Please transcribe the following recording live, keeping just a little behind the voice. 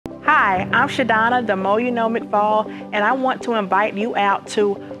Hi, I'm Shadonna, the Mo You Know McFall, and I want to invite you out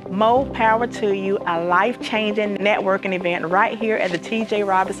to Mo Power to You, a life-changing networking event right here at the T.J.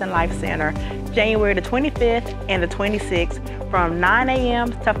 Robinson Life Center, January the 25th and the 26th from 9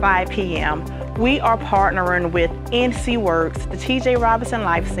 a.m. to 5 p.m. We are partnering with NC Works, the T.J. Robinson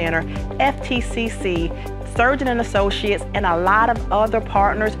Life Center, FTCC, Surgeon and Associates, and a lot of other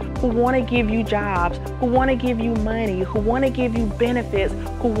partners who want to give you jobs, who want to give you money, who want to give you benefits,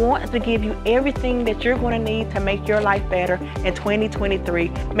 who want to give you everything that you're going to need to make your life better in 2023.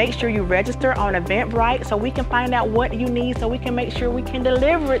 Make sure you register on Eventbrite so we can find out what you need so we can make sure we can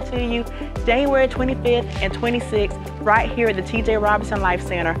deliver it to you January 25th and 26th right here at the T.J. Robinson Life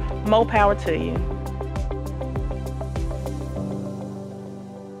Center. More power to you.